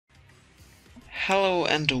Hello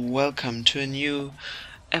and welcome to a new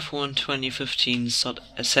F1 2015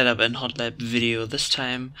 setup and Hotlap video. This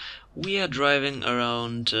time we are driving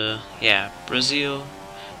around Brazil,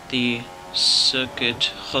 the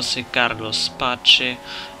circuit José Carlos Pache,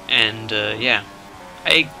 and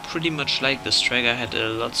I pretty much like this track. I had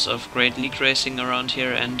lots of great league racing around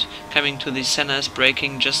here, and coming to the center is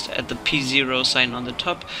braking just at the P0 sign on the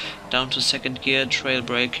top, down to second gear, trail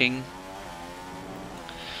braking.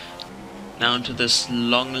 Now into this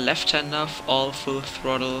long left-hander, all full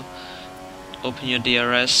throttle, open your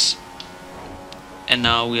DRS, and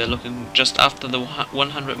now we are looking just after the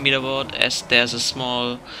 100 meter board, as there's a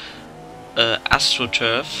small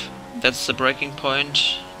AstroTurf. That's the braking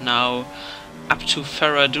point. Now up to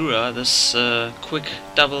Ferradura, this quick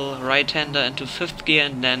double right-hander into 5th gear,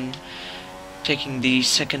 and then taking the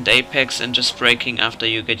second apex and just braking after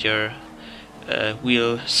you get your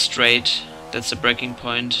wheel straight. That's the braking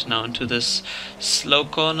point. Now into this slow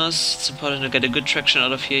corners. It's important to get a good traction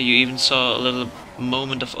out of here. You even saw a little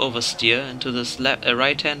moment of oversteer into this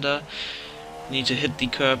right-hander. Need to hit the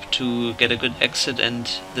curb to get a good exit,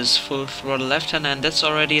 and this full throttle left-hander, and that's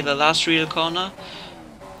already the last real corner.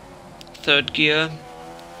 3rd gear.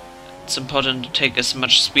 It's important to take as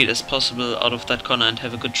much speed as possible out of that corner and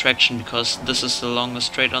have a good traction, because this is the longest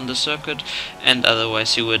straight on the circuit, and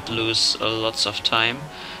otherwise you would lose lots of time.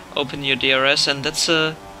 Open your DRS, and that's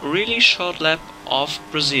a really short lap of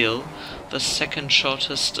Brazil, the second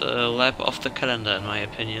shortest lap of the calendar in my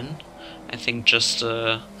opinion. I think just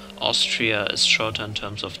Austria is shorter in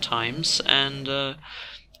terms of times, and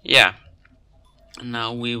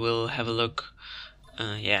now we will have a look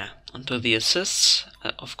onto the assists.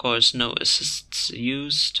 Of course no assists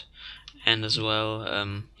used, and as well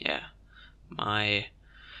my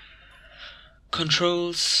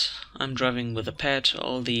controls. I'm driving with a pad.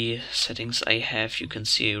 All the settings I have you can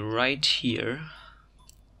see right here.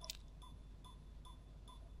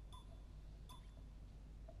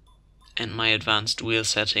 And my advanced wheel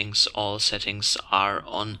settings, all settings are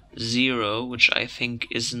on 0, which I think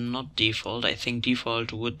is not default. I think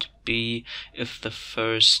default would be if the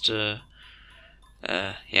first if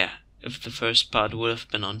the first part would have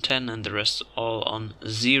been on 10 and the rest all on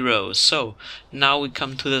 0. So now we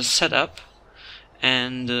come to the setup.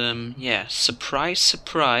 And surprise,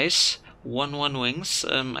 surprise, 1-1 wings.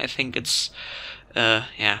 I think it's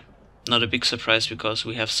not a big surprise, because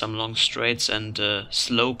we have some long straights and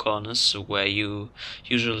slow corners where you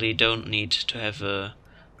usually don't need to have a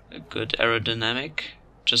good aerodynamic.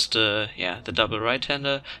 Just the double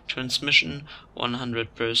right-hander transmission,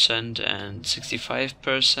 100% and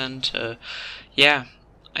 65%.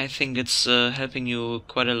 I think it's helping you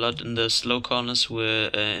quite a lot in the slow corners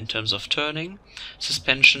in terms of turning.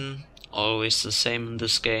 Suspension, always the same in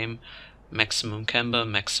this game. Maximum camber,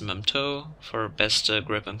 maximum toe for best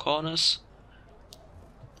grip in corners.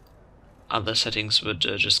 Other settings would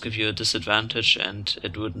just give you a disadvantage, and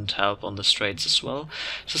it wouldn't help on the straights as well.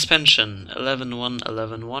 Suspension, 11-1,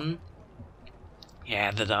 11-1.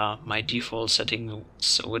 Yeah, that are my default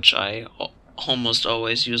settings, which I almost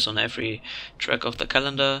always use on every track of the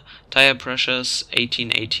calendar. Tire pressures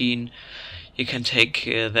 18-18. You can take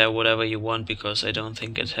there whatever you want, because I don't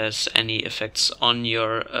think it has any effects on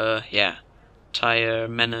your tire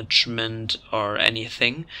management or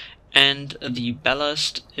anything. And the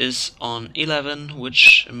ballast is on 11,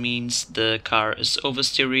 which means the car is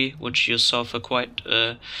oversteery, which you saw for quite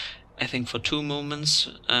I think for 2 moments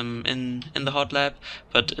in the hot lap,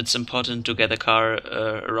 but it's important to get a car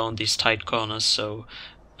around these tight corners, so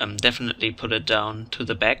definitely put it down to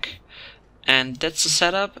the back. And that's the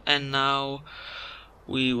setup, and now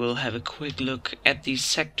we will have a quick look at the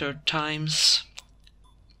sector times.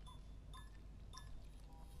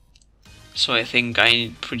 So I think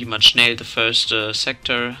I pretty much nailed the first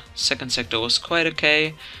sector. Second sector was quite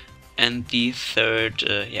okay. And the third,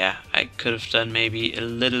 I could have done maybe a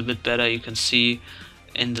little bit better. You can see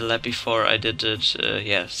in the lap before I did it,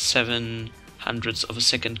 0.07 of a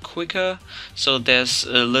second quicker. So there's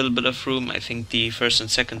a little bit of room. I think the first and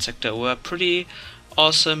second sector were pretty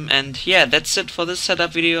awesome. And yeah, that's it for this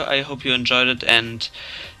setup video. I hope you enjoyed it. And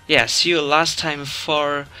yeah, see you last time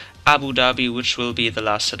for Abu Dhabi, which will be the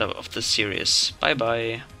last setup of this series. Bye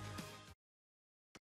bye.